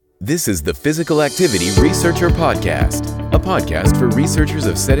This is the Physical Activity Researcher Podcast, a podcast for researchers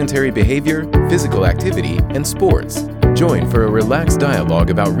of sedentary behavior, physical activity, and sports. Join for a relaxed dialogue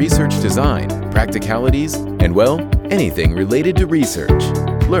about research design, practicalities, and, well, anything related to research.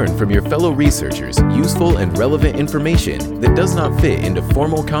 Learn from your fellow researchers useful and relevant information that does not fit into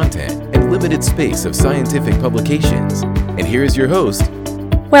formal content and limited space of scientific publications. And here is your host.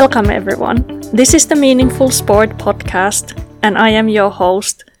 Welcome everyone. This is the Meaningful Sport podcast, and I am your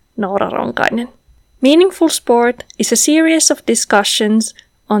host, Noora Ronkainen. Meaningful Sport is a series of discussions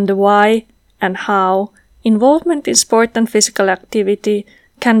on the why and how involvement in sport and physical activity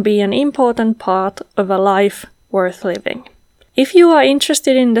can be an important part of a life worth living. If you are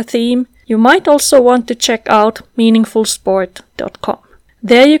interested in the theme, you might also want to check out meaningfulsport.com.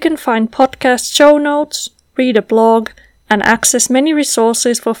 There you can find podcast show notes, read a blog, and access many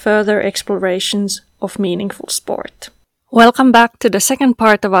resources for further explorations of meaningful sport. Welcome back to the second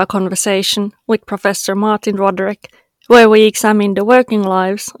part of our conversation with Professor Martin Roderick, where we examine the working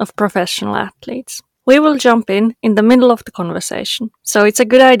lives of professional athletes. We will jump in the middle of the conversation, so it's a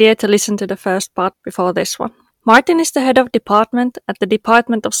good idea to listen to the first part before this one. Martin is the head of department at the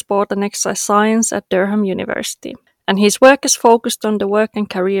Department of Sport and Exercise Science at Durham University, and his work is focused on the work and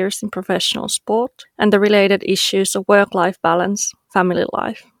careers in professional sport and the related issues of work-life balance, family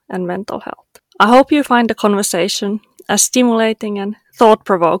life, and mental health. I hope you find the conversation as stimulating and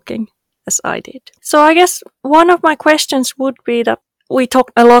thought-provoking as I did. So I guess one of my questions would be that we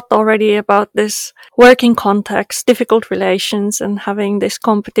talked a lot already about this working context, difficult relations, and having this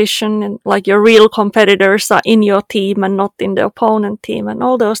competition, and like your real competitors are in your team and not in the opponent team and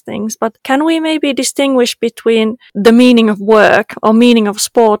all those things. But can we maybe distinguish between the meaning of work or meaning of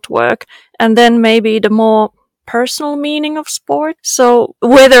sport work and then maybe the more personal meaning of sport? So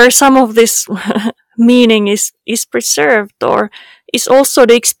whether some of this meaning is preserved, or is also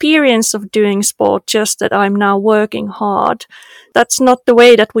the experience of doing sport just that I'm now working hard. That's not the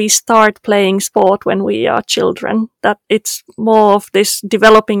way that we start playing sport when we are children, that it's more of this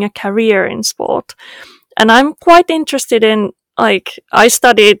developing a career in sport. And I'm quite interested in, I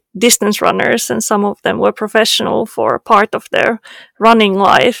studied distance runners, and some of them were professional for part of their running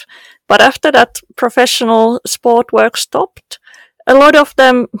life. But after that professional sport work stopped, a lot of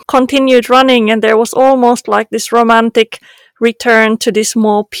them continued running, and there was almost like this romantic return to this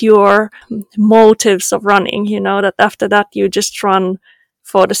more pure motives of running, that after that you just run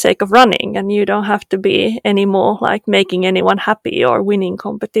for the sake of running and you don't have to be anymore like making anyone happy or winning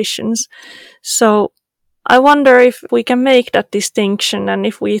competitions. So I wonder if we can make that distinction, and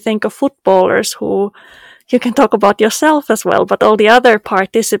if we think of footballers who, you can talk about yourself as well, but all the other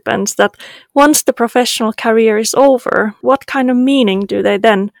participants, that once the professional career is over, what kind of meaning do they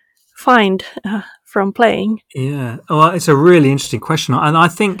then find from playing? Yeah, well, it's a really interesting question. And I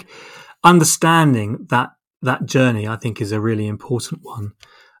think understanding that journey, I think, is a really important one.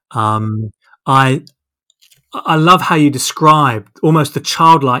 I love how you described almost the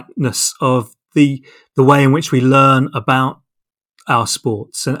childlikeness of the way in which we learn about our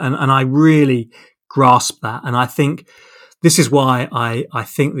sports. And I really grasp that. And I think this is why I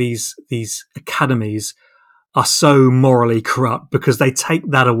think these academies are so morally corrupt, because they take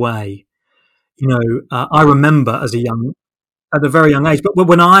that away. I remember at a very young age, but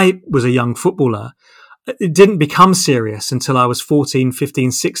when I was a young footballer, it didn't become serious until I was 14,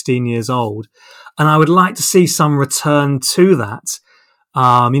 15, 16 years old. And I would like to see some return to that.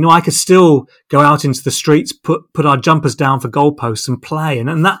 I could still go out into the streets, put our jumpers down for goalposts and play.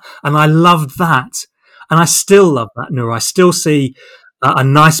 And I loved that. And I still love that, Noora. I still see a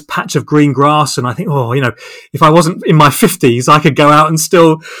nice patch of green grass. And I think, if I wasn't in my 50s, I could go out and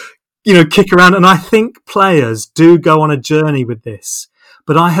still, kick around. And I think players do go on a journey with this.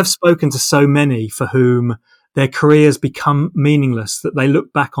 But I have spoken to so many for whom their careers become meaningless, that they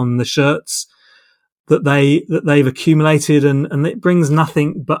look back on the shirts that they've accumulated, and it brings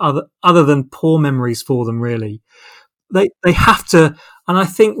nothing but other than poor memories for them, really. They have to, and I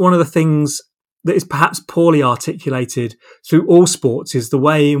think one of the things that is perhaps poorly articulated through all sports is the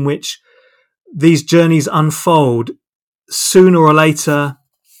way in which these journeys unfold. Sooner or later,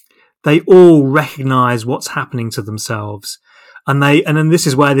 they all recognize what's happening to themselves. And then this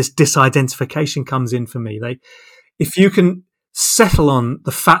is where this disidentification comes in for me. If you can settle on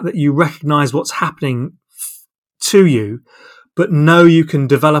the fact that you recognize what's happening to you, but know you can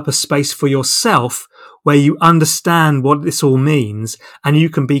develop a space for yourself where you understand what this all means and you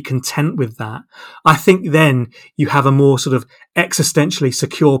can be content with that, I think then you have a more sort of existentially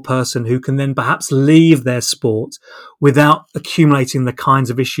secure person who can then perhaps leave their sport without accumulating the kinds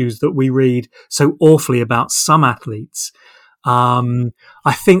of issues that we read so awfully about some athletes.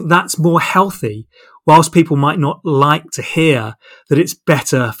 I think that's more healthy. Whilst people might not like to hear that it's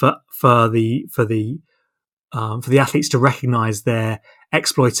better for the athletes to recognise their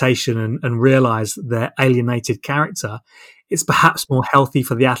exploitation and realise their alienated character, it's perhaps more healthy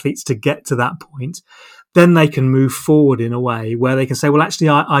for the athletes to get to that point. Then they can move forward in a way where they can say, well, actually,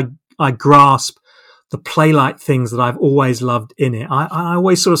 I grasp the play-like things that I've always loved in it. I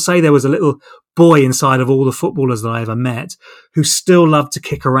always sort of say there was a little boy inside of all the footballers that I ever met who still loved to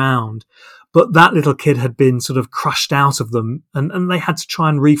kick around, but that little kid had been sort of crushed out of them, and they had to try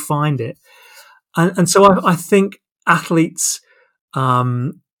and re-find it. And so I think athletes'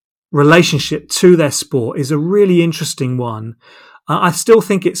 relationship to their sport is a really interesting one. I still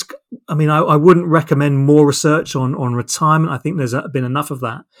think I wouldn't recommend more research on retirement. I think there's been enough of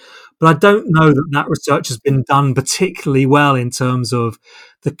that. But I don't know that research has been done particularly well in terms of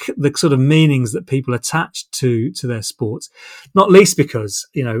the sort of meanings that people attach to their sports, not least because,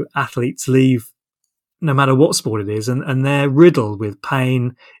 athletes leave no matter what sport it is, and they're riddled with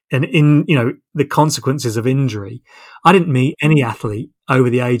pain and the consequences of injury. I didn't meet any athlete over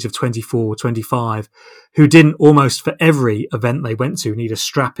the age of 24 or 25 who didn't almost for every event they went to need a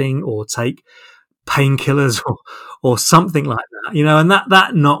strapping or take painkillers or something like that, and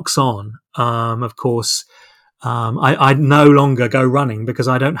that knocks on. Of course, I no longer go running because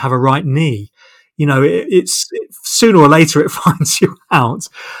I don't have a right knee. It's sooner or later it finds you out.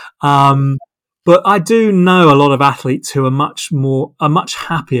 But I do know a lot of athletes who are much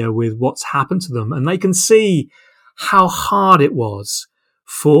happier with what's happened to them, and they can see how hard it was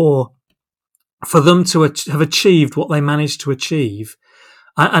for them to have achieved what they managed to achieve,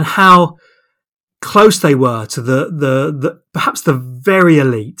 and how close they were to the perhaps the very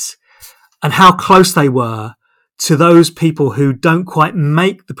elite, and how close they were to those people who don't quite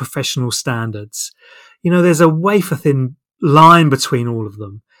make the professional standards. There's a wafer thin line between all of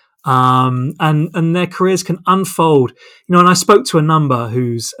them. And their careers can unfold, and I spoke to a number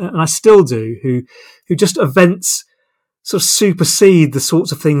and I still do, who just events sort of supersede the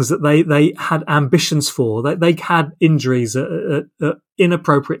sorts of things that they had ambitions for. They had injuries at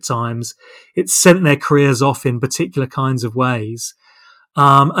inappropriate times. It sent their careers off in particular kinds of ways.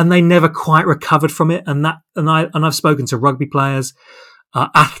 And they never quite recovered from it. And I've spoken to rugby players,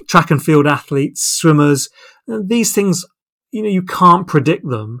 track and field athletes, swimmers. These things, you can't predict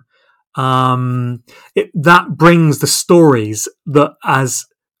them. That brings the stories that as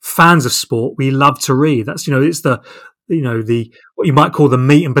fans of sport we love to read. That's it's the what you might call the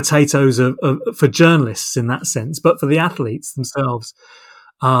meat and potatoes for journalists in that sense, but for the athletes themselves,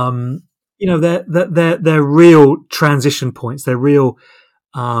 they're real transition points. They're real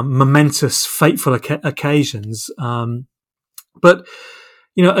momentous, fateful occasions. But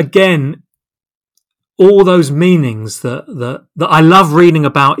again, all those meanings that I love reading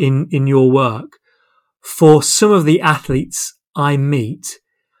about in your work, for some of the athletes I meet,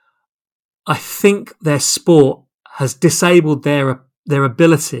 I think their sport has disabled their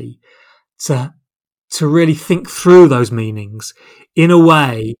ability to really think through those meanings in a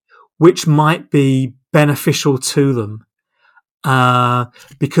way which might be beneficial to them,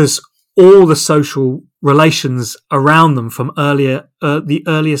 because all the social relations around them from the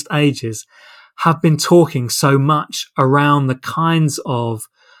earliest ages have been talking so much around the kinds of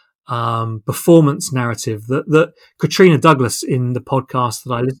performance narrative that Katrina Douglas in the podcast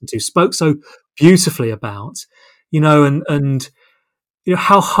that I listened to spoke so beautifully about, and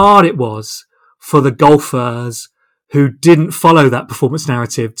how hard it was for the golfers who didn't follow that performance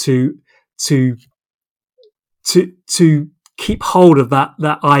narrative to keep hold of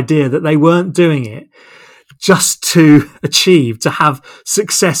that idea that they weren't doing it just to have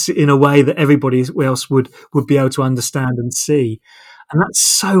success in a way that everybody else would be able to understand and see. And that's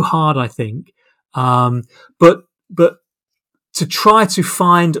so hard, I think. But to try to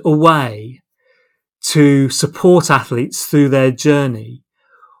find a way to support athletes through their journey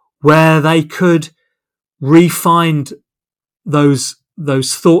where they could re-find those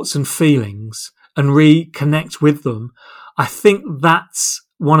thoughts and feelings and reconnect with them, I think that's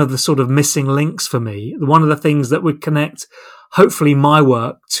one of the sort of missing links for me, one of the things that would connect, hopefully, my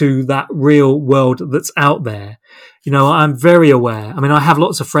work to that real world that's out there. I'm very aware. I have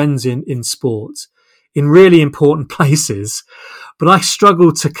lots of friends in sports, in really important places, but I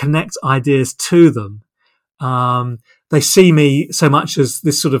struggle to connect ideas to them. They see me so much as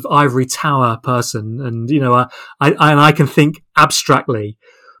this sort of ivory tower person, and I can think abstractly.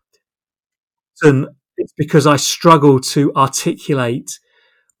 And it's because I struggle to articulate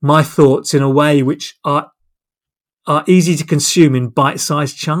my thoughts in a way which are easy to consume in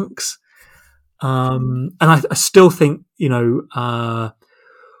bite-sized chunks. And I still think,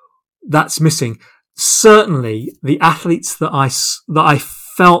 that's missing. Certainly, the athletes that I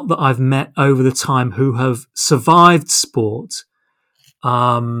felt that I've met over the time who have survived sport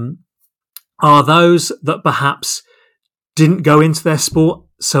are those that perhaps didn't go into their sport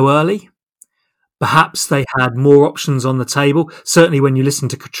so early. Perhaps they had more options on the table. Certainly, when you listen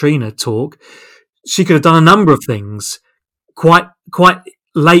to Katrina talk, she could have done a number of things quite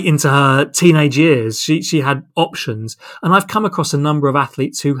late into her teenage years. She had options, and I've come across a number of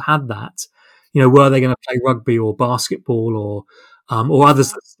athletes who had that. Were they going to play rugby or basketball or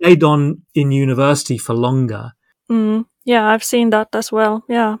others that stayed on in university for longer? Yeah, I've seen that as well.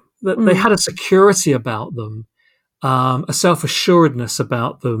 Yeah, they had a security about them, a self-assuredness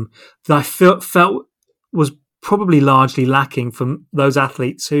about them that I felt was probably largely lacking from those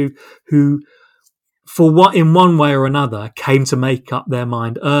athletes who in one way or another came to make up their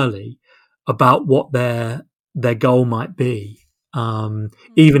mind early about what their goal might be,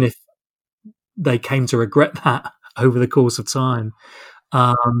 even if they came to regret that over the course of time.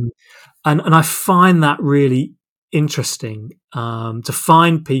 And I find that really interesting, to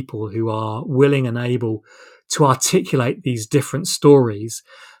find people who are willing and able to articulate these different stories,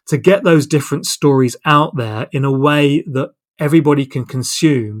 to get those different stories out there in a way that everybody can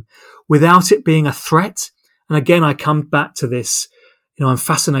consume without it being a threat. And again, I come back to this, I'm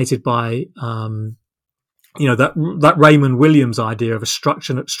fascinated by, that Raymond Williams idea of a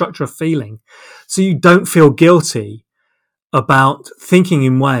structure of feeling. So you don't feel guilty about thinking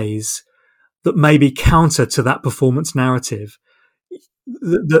in ways that may be counter to that performance narrative,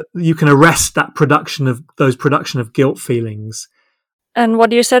 that you can arrest that production of guilt feelings. And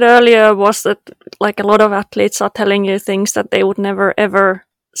what you said earlier was that like a lot of athletes are telling you things that they would never ever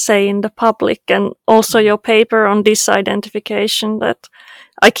say in the public, and also your paper on disidentification, that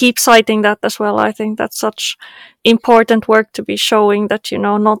I keep citing that as well. I think that's such important work to be showing that,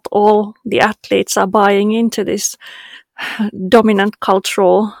 not all the athletes are buying into this dominant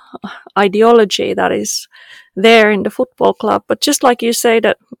cultural ideology that is there in the football club. But just like you say,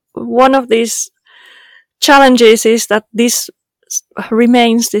 that one of these challenges is that this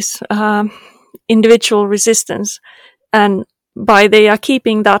remains this individual resistance, and by they are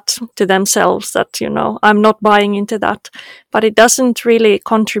keeping that to themselves, that I'm not buying into that, but it doesn't really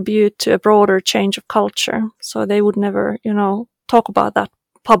contribute to a broader change of culture, so they would never talk about that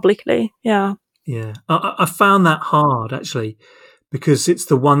publicly. Yeah I found that hard, actually, because it's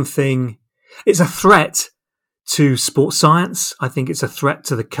the one thing, it's a threat to sports science. I think it's a threat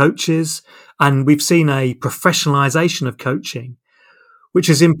to the coaches, and we've seen a professionalization of coaching which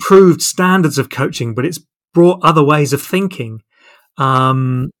has improved standards of coaching, but it's brought other ways of thinking.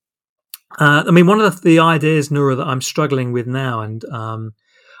 One of the ideas, Noora, that I'm struggling with now, and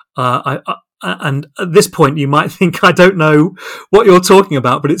and at this point you might think I don't know what you're talking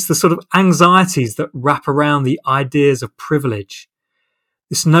about, but it's the sort of anxieties that wrap around the ideas of privilege.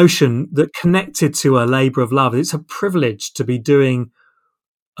 This notion that connected to a labour of love, it's a privilege to be doing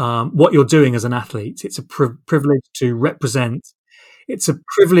what you're doing as an athlete. It's a privilege to represent. It's a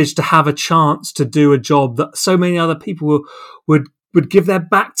privilege to have a chance to do a job that so many other people would give their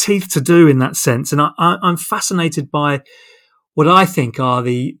back teeth to do, in that sense. And I'm fascinated by what I think are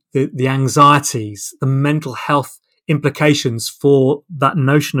the anxieties, the mental health implications for that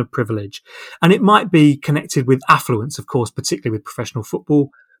notion of privilege. And it might be connected with affluence, of course, particularly with professional football.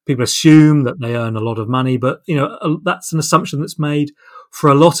 People assume that they earn a lot of money, but that's an assumption that's made for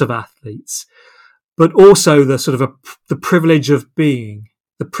a lot of athletes. But also the sort of the privilege of being,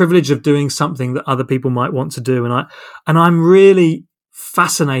 the privilege of doing something that other people might want to do. And I'm really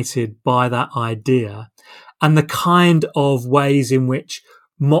fascinated by that idea and the kind of ways in which,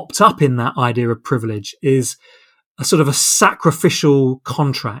 mopped up in that idea of privilege, is a sort of a sacrificial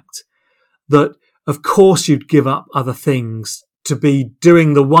contract that, of course, you'd give up other things to be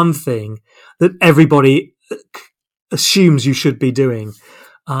doing the one thing that everybody assumes you should be doing.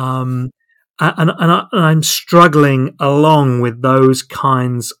 And I'm struggling along with those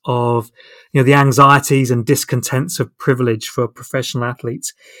kinds of, the anxieties and discontents of privilege for professional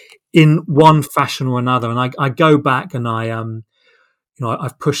athletes in one fashion or another. And I go back and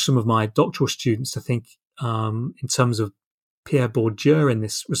I've pushed some of my doctoral students to think in terms of Pierre Bourdieu in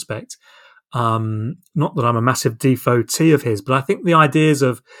this respect. Not that I'm a massive devotee of his, but I think the ideas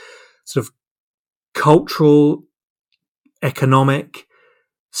of sort of cultural, economic,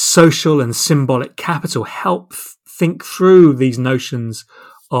 social and symbolic capital help think through these notions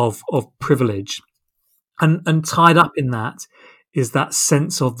of privilege. And tied up in that is that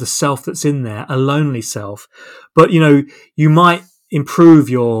sense of the self that's in there, a lonely self. But, you might improve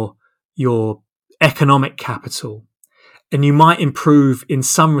your economic capital and you might improve in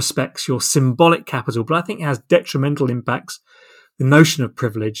some respects your symbolic capital, but I think it has detrimental impacts, the notion of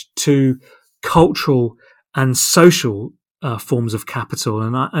privilege, to cultural and social forms of capital.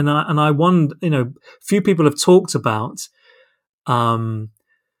 And I wonder, few people have talked about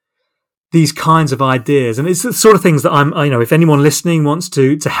these kinds of ideas, and it's the sort of things that if anyone listening wants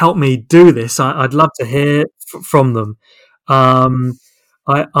to help me do this, I'd love to hear from them. I'm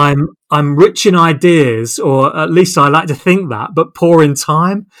rich in ideas, or at least I like to think that, but poor in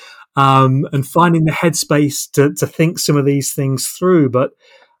time, and finding the headspace to think some of these things through. But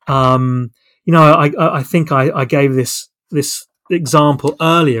I think I gave this example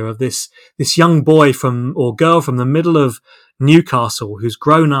earlier of this young boy or girl from the middle of Newcastle who's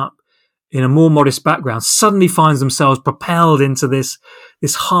grown up in a more modest background, suddenly finds themselves propelled into this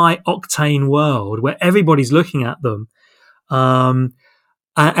high octane world where everybody's looking at them. And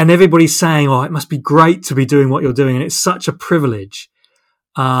everybody's saying, "Oh, it must be great to be doing what you're doing," and it's such a privilege.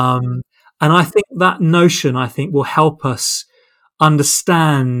 And I think that notion, will help us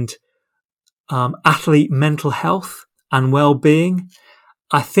understand athlete mental health and well-being.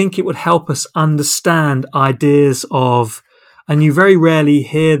 I think it would help us understand ideas of, and you very rarely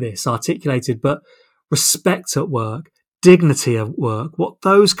hear this articulated, but respect at work, dignity at work, what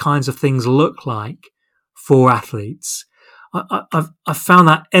those kinds of things look like for athletes. I've found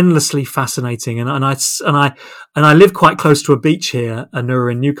that endlessly fascinating, and I live quite close to a beach here,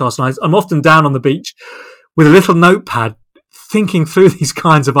 Anura, in Newcastle. I'm often down on the beach with a little notepad, thinking through these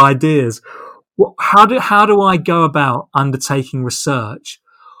kinds of ideas. How do I go about undertaking research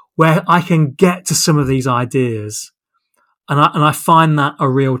where I can get to some of these ideas? And I find that a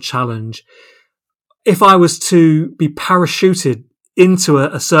real challenge. If I was to be parachuted into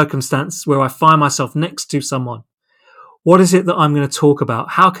a circumstance where I find myself next to someone, what is it that I'm going to talk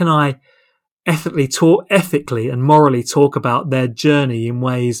about? How can I ethically and morally talk about their journey in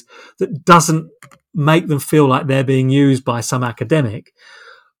ways that doesn't make them feel like they're being used by some academic,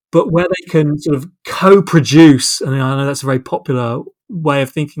 but where they can sort of co-produce, and I know that's a very popular way of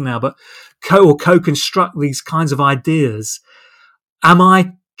thinking now, but co-construct these kinds of ideas. Am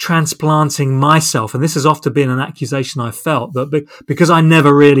I transplanting myself? And this has often been an accusation I've felt, that because I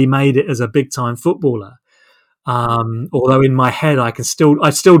never really made it as a big-time footballer, although in my head I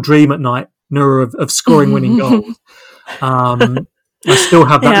still dream at night, Nura, of scoring winning goals. I still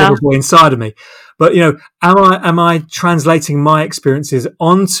have that little boy inside of me. But am I translating my experiences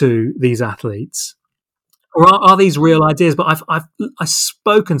onto these athletes, or are these real ideas? But I've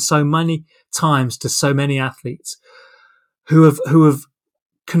spoken so many times to so many athletes who have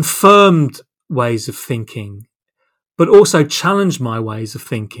confirmed ways of thinking, but also challenged my ways of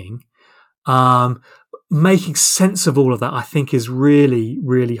thinking. Making sense of all of that, I think, is really,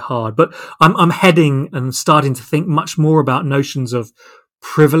 really hard. But I'm heading and starting to think much more about notions of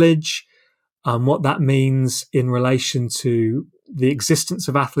privilege, what that means in relation to the existence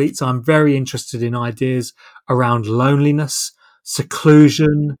of athletes. I'm very interested in ideas around loneliness,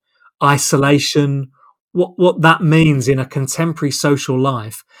 seclusion, isolation, what that means in a contemporary social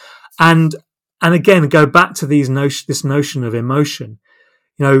life. And again, go back to this notion of emotion.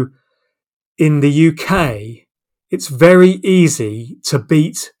 In the UK, it's very easy to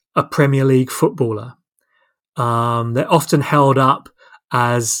beat a Premier League footballer. They're often held up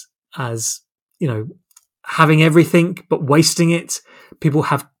as having everything but wasting it. People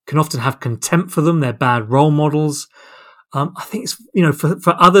can often have contempt for them. They're bad role models. I think it's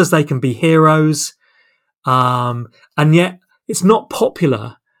for others they can be heroes, and yet it's not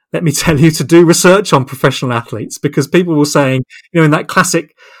popular. Let me tell you, to do research on professional athletes, because people will say, in that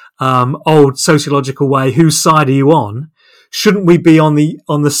classic old sociological way, whose side are you on? Shouldn't we be on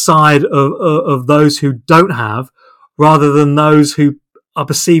the side of those who don't have, rather than those who are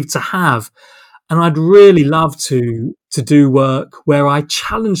perceived to have? And I'd really love to do work where I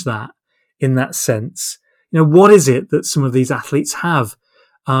challenge that in that sense. What is it that some of these athletes have?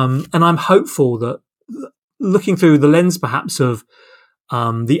 And I'm hopeful that looking through the lens perhaps of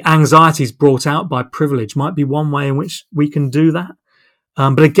the anxieties brought out by privilege might be one way in which we can do that.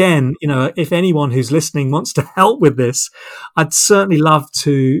 But again, if anyone who's listening wants to help with this, I'd certainly love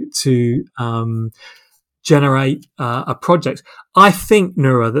to generate a project. I think,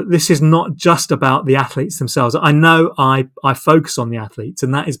 Nura, that this is not just about the athletes themselves. I know I focus on the athletes,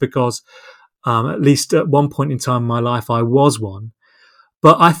 and that is because at least at one point in time in my life, I was one.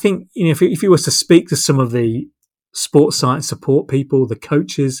 But I think, if you were to speak to some of the sports science support people, the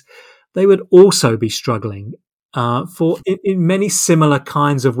coaches, they would also be struggling in many similar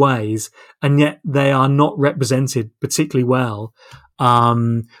kinds of ways, and yet they are not represented particularly well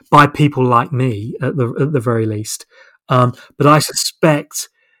by people like me, at the very least. But I suspect,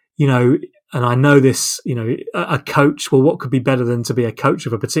 and I know this, a coach, well, what could be better than to be a coach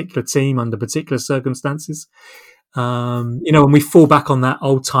of a particular team under particular circumstances? And we fall back on that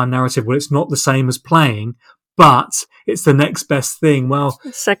old time narrative. Well, it's not the same as playing, but it's the next best thing. Well,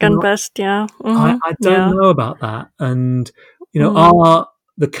 second best, yeah. I don't know about that. And, are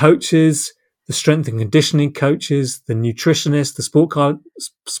the coaches, the strength and conditioning coaches, the nutritionists, the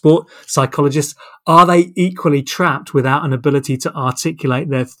sport psychologists, are they equally trapped without an ability to articulate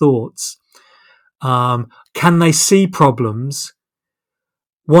their thoughts? Can they see problems,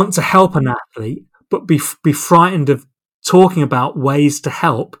 want to help an athlete, but be frightened of talking about ways to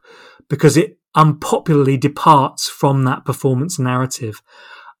help because it unpopularly departs from that performance narrative?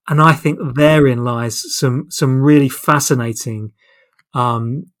 And I think therein lies some really fascinating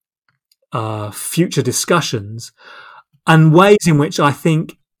future discussions and ways in which I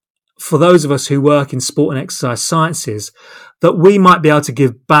think, for those of us who work in sport and exercise sciences, that we might be able to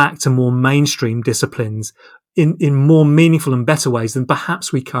give back to more mainstream disciplines in more meaningful and better ways than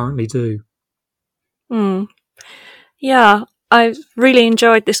perhaps we currently do. Yeah, I really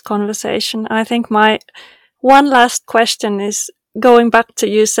enjoyed this conversation. I think my one last question is going back to,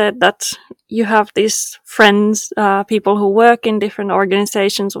 you said that you have these friends, people who work in different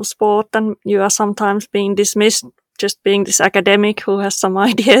organizations of sport, and you are sometimes being dismissed just being this academic who has some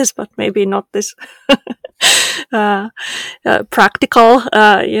ideas, but maybe not this practical,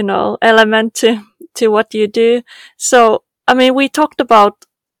 element to what you do. So, I mean, we talked about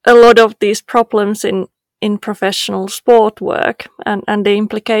a lot of these problems in professional sport work and the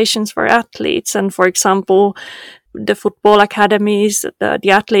implications for athletes. And for example, the football academies,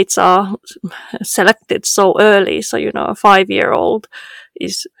 the athletes are selected so early. So, a 5-year-old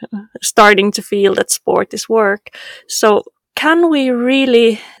is starting to feel that sport is work. So can we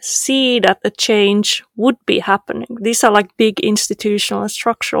really see that a change would be happening? These are like big institutional and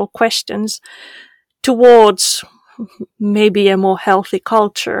structural questions towards maybe a more healthy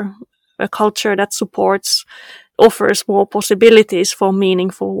culture, a culture that offers more possibilities for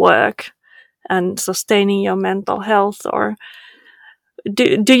meaningful work and sustaining your mental health. Or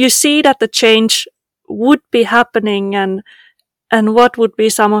do you see that the change would be happening, and what would be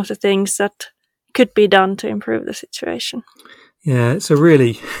some of the things that could be done to improve the situation? Yeah, it's a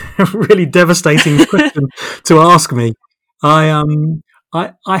really, really devastating question to ask me. I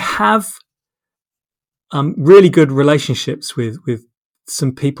have really good relationships with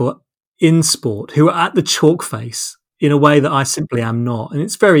some people in sport who are at the chalk face in a way that I simply am not. And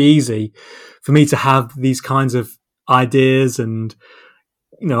it's very easy for me to have these kinds of ideas, and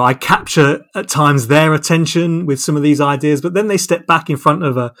I capture at times their attention with some of these ideas, but then they step back in front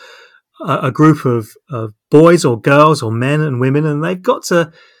of a group of boys or girls or men and women, and they've got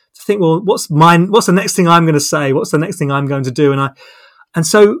to think, well, what's the next thing I'm going to say? What's the next thing I'm going to do? And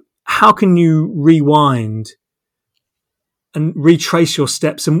so how can you rewind and retrace your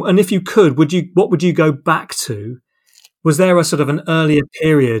steps? And if you could, what would you go back to? Was there a sort of an earlier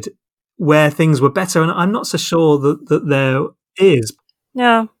period where things were better? And I'm not so sure that there is.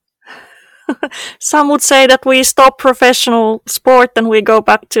 Yeah. Some would say that we stop professional sport and we go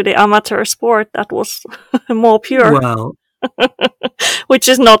back to the amateur sport that was more pure. Well, which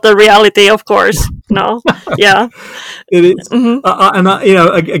is not the reality, of course. No, yeah, it is. Mm-hmm.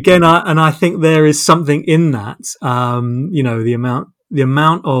 I think there is something in that. The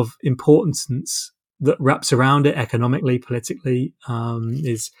amount of importance that wraps around it economically, politically,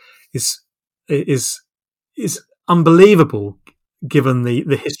 is unbelievable, given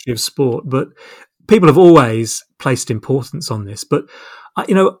the history of sport. But people have always placed importance on this. But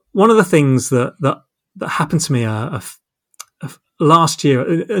one of the things that happened to me last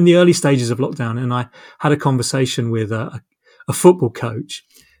year in the early stages of lockdown, and I had a conversation with a football coach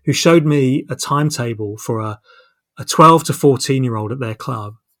who showed me a timetable for a 12 to 14-year-old at their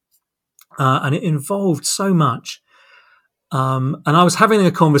club, and it involved so much. And I was having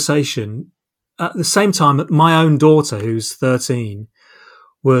a conversation at the same time that my own daughter, who's 13,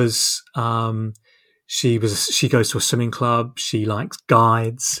 was she goes to a swimming club. She likes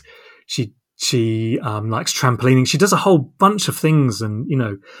guides. She likes trampolining. She does a whole bunch of things, and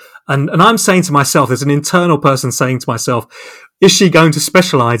I'm saying to myself, there's an internal person saying to myself, is she going to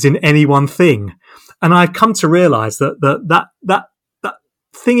specialize in any one thing? And I've come to realize that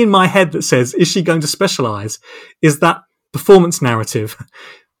thing in my head that says, is she going to specialize, is that performance narrative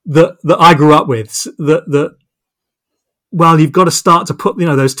that I grew up with, well, you've got to start to put,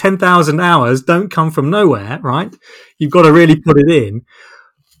 those 10,000 hours don't come from nowhere, right? You've got to really put it in.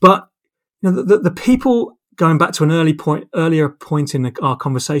 But the people, going back to an earlier point in our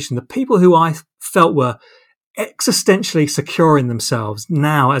conversation, the people who I felt were existentially secure in themselves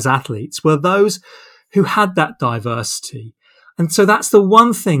now as athletes were those who had that diversity. And so that's the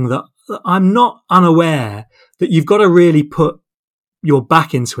one thing that I'm not unaware that you've got to really put your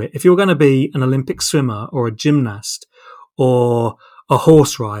back into it. If you're going to be an Olympic swimmer or a gymnast or a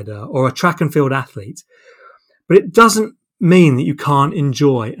horse rider or a track and field athlete, but it doesn't mean that you can't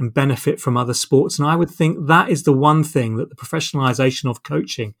enjoy and benefit from other sports. And I would think that is the one thing that the professionalization of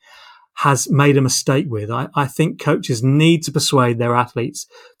coaching has made a mistake with. I think coaches need to persuade their athletes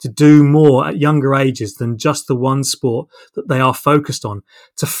to do more at younger ages than just the one sport that they are focused on,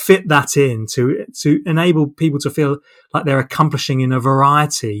 to fit that in, to enable people to feel like they're accomplishing in a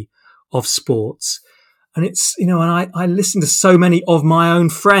variety of sports. And it's, and I listen to so many of my own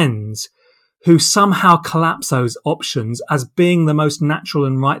friends who somehow collapse those options as being the most natural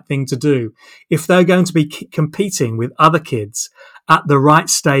and right thing to do if they're going to be competing with other kids at the right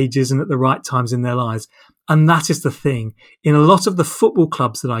stages and at the right times in their lives. And that is the thing. In a lot of the football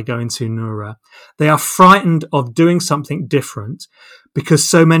clubs that I go into, Noora, they are frightened of doing something different because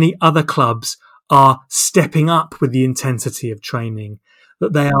so many other clubs are stepping up with the intensity of training,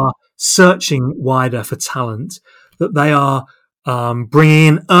 that they are searching wider for talent, that they are bringing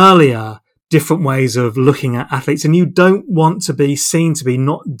in earlier different ways of looking at athletes. And you don't want to be seen to be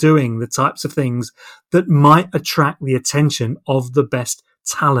not doing the types of things that might attract the attention of the best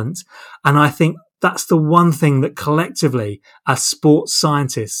talent. And I think that's the one thing that collectively, as sports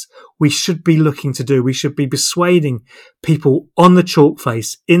scientists, we should be looking to do. We should be persuading people on the chalk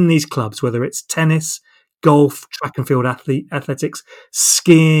face in these clubs, whether it's tennis, golf, track and field athletics,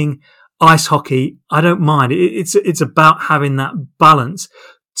 skiing, ice hockey. I don't mind. It's about having that balance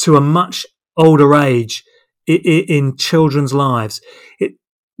to a much older age in children's lives.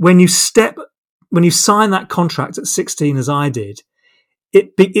 When you sign that contract at 16, as I did,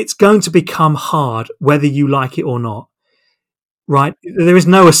 it's going to become hard whether you like it or not, right? There is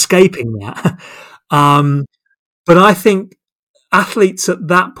no escaping that. But I think athletes at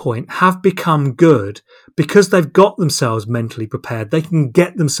that point have become good because they've got themselves mentally prepared. They can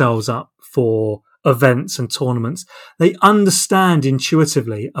get themselves up for events and tournaments. They understand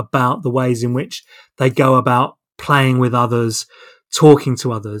intuitively about the ways in which they go about playing with others, talking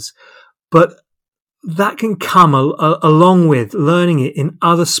to others. But that can come along with learning it in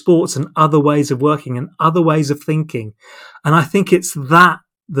other sports and other ways of working and other ways of thinking. And I think it's that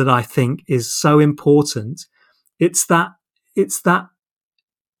I think is so important. It's that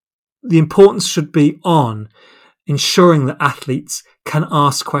the importance should be on ensuring that athletes can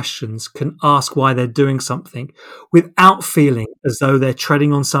ask questions, can ask why they're doing something without feeling as though they're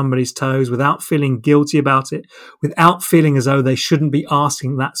treading on somebody's toes, without feeling guilty about it, without feeling as though they shouldn't be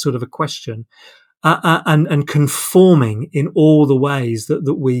asking that sort of a question, and conforming in all the ways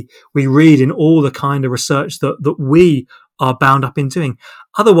that we read in all the kind of research that we are bound up in doing.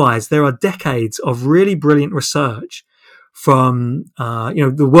 Otherwise, there are decades of really brilliant research from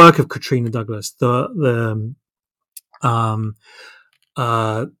the work of Katrina Douglas,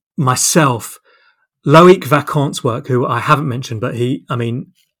 myself, Loic Vacance's work, who I haven't mentioned, but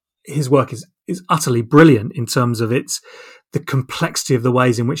his work is utterly brilliant in terms of the complexity of the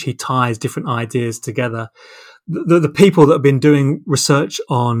ways in which he ties different ideas together. The people that have been doing research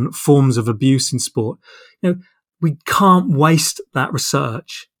on forms of abuse in sport, we can't waste that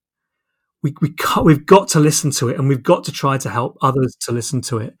research. We've got to listen to it, and we've got to try to help others to listen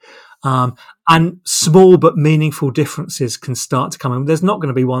to it. And small but meaningful differences can start to come in. There's not going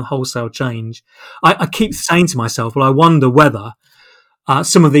to be one wholesale change. I keep saying to myself, well, I wonder whether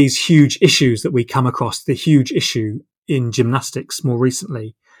some of these huge issues that we come across, the huge issue in gymnastics more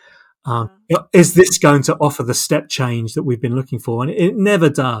recently, is this going to offer the step change that we've been looking for? And it never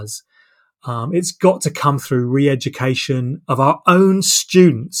does. It's got to come through re-education of our own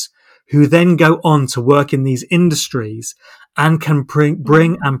students, who then go on to work in these industries and can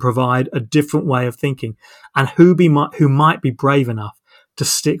bring and provide a different way of thinking, and who might be brave enough to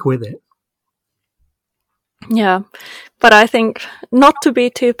stick with it. Yeah, but I think, not to be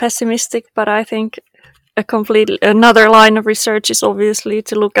too pessimistic, but I think another line of research is obviously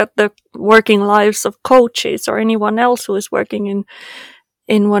to look at the working lives of coaches or anyone else who is working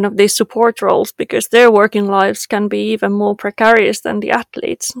in one of these support roles, because their working lives can be even more precarious than the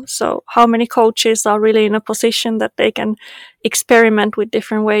athletes. So how many coaches are really in a position that they can experiment with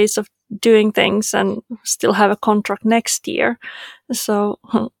different ways of doing things and still have a contract next year? So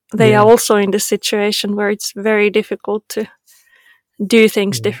they are also in this situation where it's very difficult to do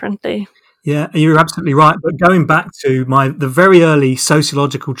things differently. Yeah, you're absolutely right. But going back to the very early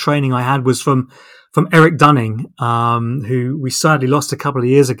sociological training I had was from Eric Dunning, who we sadly lost a couple of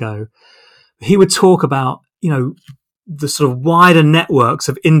years ago. He would talk about the sort of wider networks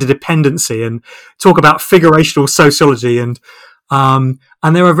of interdependency and talk about figurational sociology. And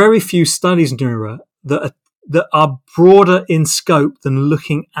there are very few studies, Noora, that are broader in scope than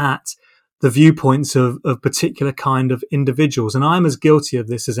looking at the viewpoints of particular kind of individuals. And I'm as guilty of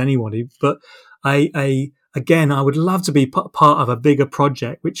this as anybody, but again, I would love to be part of a bigger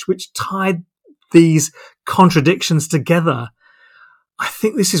project which tied these contradictions together. I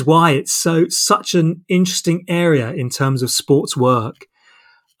think this is why it's such an interesting area in terms of sports work.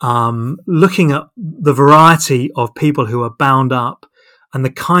 Looking at the variety of people who are bound up and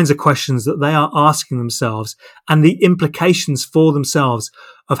the kinds of questions that they are asking themselves and the implications for themselves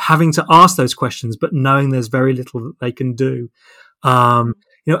of having to ask those questions, but knowing there's very little that they can do. And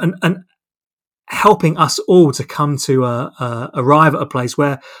helping us all to come to arrive at a place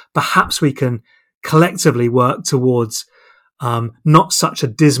where perhaps we can collectively work towards not such a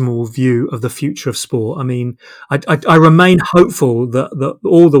dismal view of the future of sport. I mean, I remain hopeful that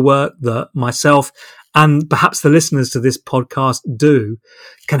all the work that myself and perhaps the listeners to this podcast do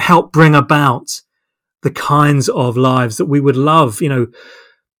can help bring about the kinds of lives that we would love, to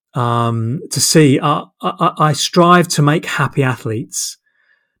see. I strive to make happy athletes,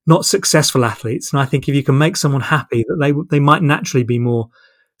 not successful athletes. And I think if you can make someone happy, that they might naturally be more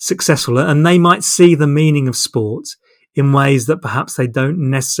successful, and they might see the meaning of sport in ways that perhaps they don't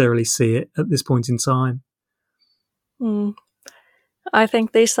necessarily see it at this point in time. I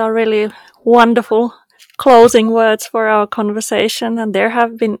think these are really wonderful closing words for our conversation, and there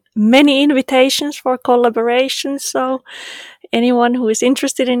have been many invitations for collaborations. So anyone who is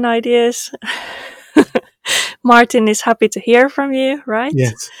interested in ideas, Martin is happy to hear from you, right?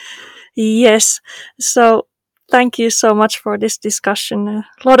 Yes. So thank you so much for this discussion. A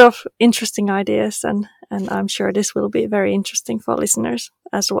lot of interesting ideas, and I'm sure this will be very interesting for listeners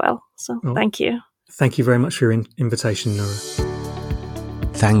as well. So thank you. Thank you very much for your invitation, Noora.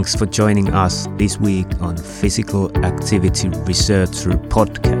 Thanks for joining us this week on Physical Activity Researcher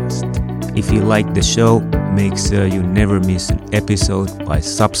Podcast. If you like the show, make sure you never miss an episode by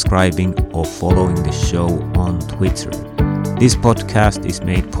subscribing or following the show on Twitter. This podcast is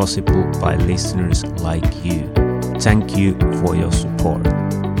made possible by listeners like you. Thank you for your support.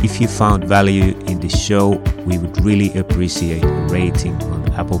 If you found value in the show, we would really appreciate a rating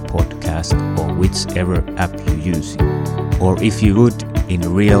on Apple Podcasts or whichever app you're using. Or if you would, in a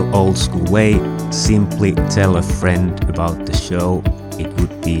real old school way, simply tell a friend about the show. It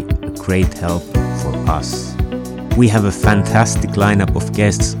would be a great help for us. We have a fantastic lineup of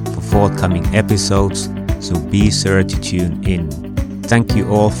guests for forthcoming episodes, so be sure to tune in. Thank you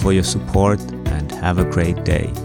all for your support and have a great day.